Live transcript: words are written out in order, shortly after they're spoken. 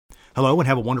Hello and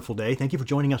have a wonderful day. Thank you for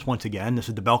joining us once again. This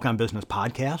is the Belk on Business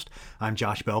podcast. I'm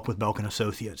Josh Belk with Belk &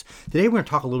 Associates. Today we're going to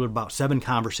talk a little bit about 7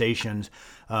 conversations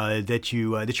that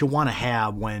you want to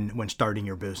have when starting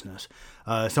your business.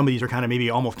 Some of these are kind of maybe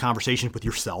almost conversations with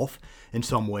yourself in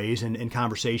some ways, and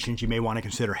conversations you may want to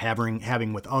consider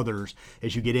having with others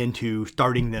as you get into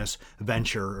starting this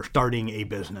venture or starting a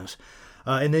business.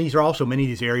 And these are also, many of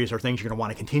these areas are things you're going to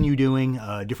want to continue doing,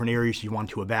 different areas you want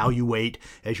to evaluate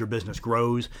as your business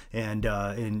grows,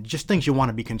 and just things you want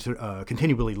to be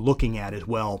continually looking at as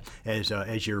well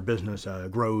as your business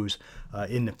grows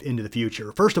into the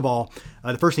future. First of all,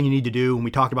 the first thing you need to do, and we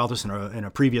talked about this in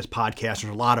a previous podcast, there's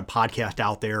a lot of podcasts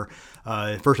out there.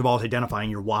 First of all is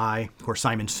identifying your why. Of course,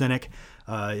 Simon Sinek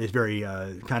is very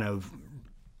kind of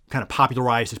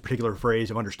popularized this particular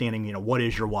phrase of understanding, what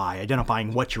is your why,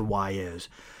 identifying what your why is.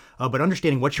 But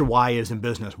understanding what your why is in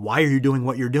business. Why are you doing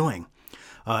what you're doing?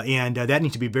 And that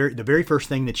needs to be the very first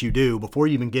thing that you do before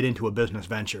you even get into a business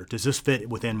venture. Does this fit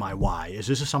within my why? Is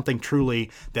this something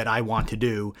truly that I want to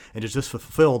do? And does this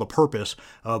fulfill the purpose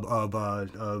of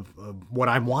what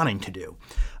I'm wanting to do?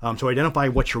 So identify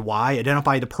what's your why,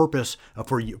 identify the purpose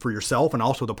for yourself and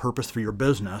also the purpose for your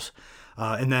business.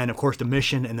 And then, of course, the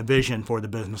mission and the vision for the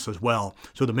business as well.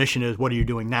 So the mission is, what are you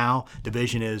doing now? The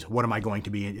vision is, what am I going to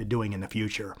be doing in the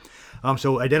future?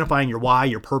 So identifying your why,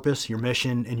 your purpose, your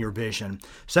mission, and your vision.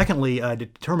 Secondly,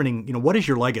 determining, what is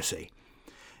your legacy?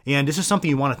 And this is something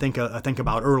you want to think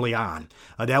about early on.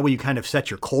 That way you kind of set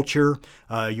your culture,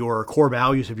 your core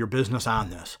values of your business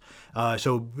on this.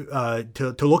 So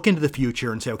to look into the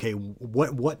future and say, okay,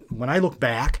 what when I look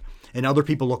back, and other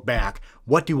people look back,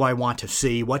 what do I want to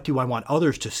see? What do I want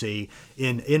others to see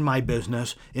in my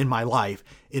business, in my life,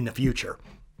 in the future?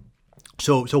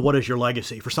 So what is your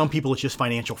legacy? For some people, it's just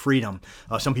financial freedom.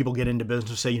 Some people get into business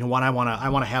and say, I want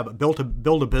to have build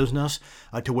a business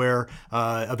to where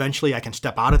eventually I can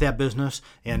step out of that business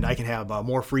and I can have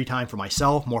more free time for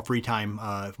myself, more free time,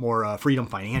 more freedom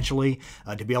financially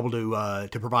to be able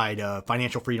to provide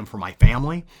financial freedom for my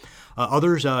family.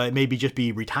 Others, it may just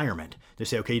be retirement. They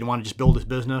say, okay, you want to just build this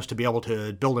business to be able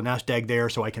to build a nest egg there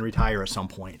so I can retire at some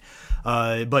point.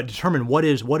 But determine what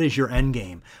is your end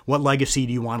game? What legacy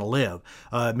do you want to live?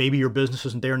 Maybe your business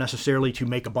isn't there necessarily to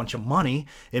make a bunch of money.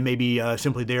 It may be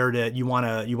simply there that you want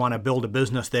to build a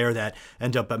business there that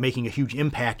ends up making a huge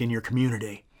impact in your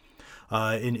community.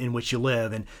 In which you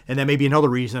live. And that may be another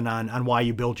reason on why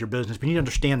you build your business. But you need to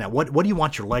understand that. What do you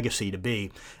want your legacy to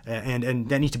be? And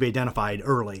that needs to be identified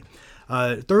early.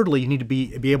 Thirdly, you need to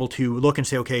be able to look and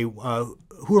say, okay,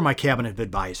 who are my cabinet of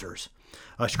advisors?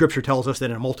 Scripture tells us that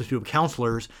in a multitude of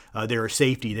counselors, there is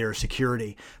safety, there is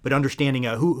security. But understanding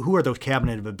who are those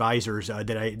cabinet of advisors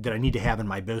that I need to have in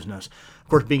my business. Of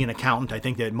course, being an accountant, I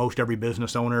think that most every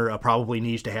business owner probably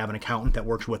needs to have an accountant that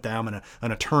works with them and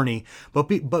an attorney.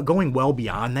 But going well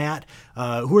beyond that,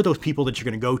 who are those people that you're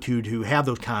going to go to have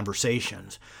those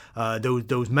conversations?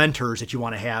 Those mentors that you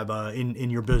want to have in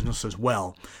your business as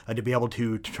well, to be able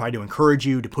to try to encourage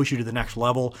you, to push you to the next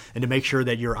level, and to make sure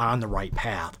that you're on the right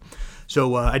path.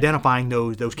 So identifying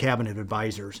those cabinet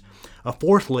advisors.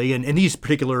 Fourthly, and these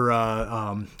particular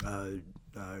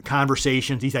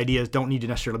conversations, these ideas don't need to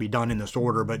necessarily be done in this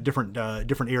order, but different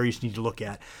areas you need to look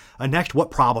at. Next, what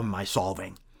problem am I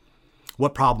solving?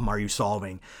 What problem are you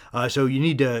solving? So you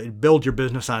need to build your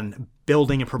business on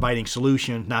building and providing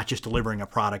solutions, not just delivering a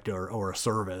product or a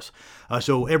service.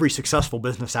 So every successful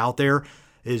business out there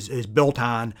is built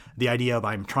on the idea of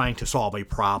I'm trying to solve a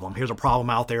problem. Here's a problem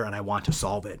out there and I want to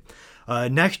solve it.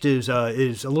 Next is a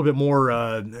little bit more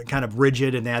kind of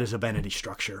rigid, and that is a entity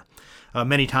structure.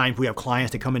 Many times we have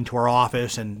clients that come into our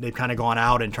office and they've kind of gone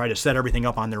out and tried to set everything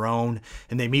up on their own,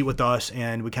 and they meet with us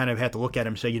and we kind of have to look at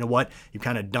them and say, you know what, you've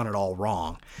kind of done it all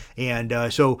wrong. And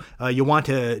so you want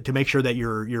to make sure that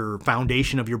your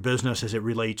foundation of your business as it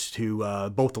relates to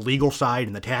both the legal side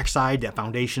and the tax side, that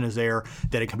foundation is there,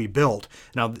 that it can be built.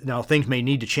 Now things may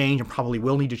need to change and probably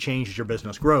will need to change as your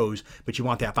business grows, but you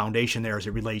want that foundation there as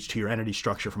it relates to your entity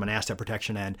structure from an asset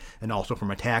protection end and also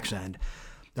from a tax end.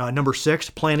 Number 6,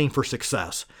 planning for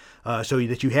success. So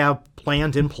that you have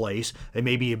plans in place. It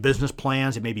may be business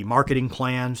plans, it may be marketing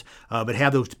plans, but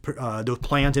have those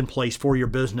plans in place for your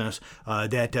business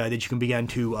that you can begin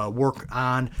to work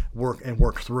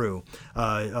through.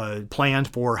 Plans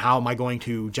for how am I going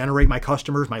to generate my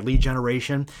customers, my lead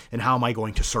generation, and how am I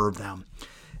going to serve them.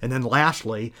 And then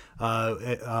lastly,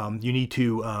 you need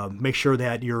to make sure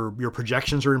that your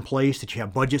projections are in place, that you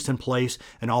have budgets in place,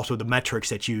 and also the metrics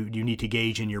that you need to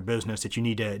gauge in your business, that you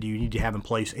need to have in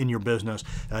place in your business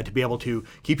to be able to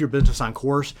keep your business on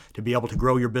course, to be able to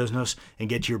grow your business and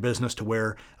get your business to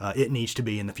where it needs to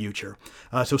be in the future.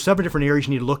 So 7 different areas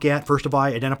you need to look at. First of all,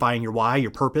 identifying your why,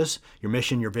 your purpose, your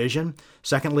mission, your vision.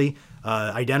 Secondly,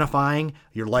 identifying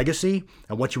your legacy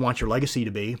and what you want your legacy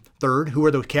to be. Third, who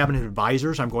are those cabinet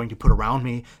advisors I'm going to put around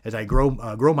me as I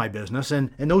grow my business,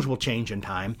 and those will change in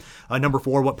time. Number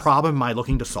 4, what problem am I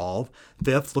looking to solve?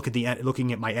 Fifth,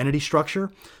 looking at my entity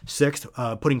structure. Sixth,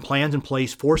 putting plans in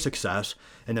place for success.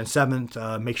 And then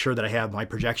 7th, make sure that I have my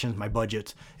projections, my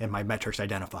budgets, and my metrics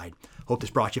identified. Hope this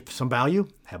brought you some value.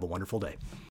 Have a wonderful day.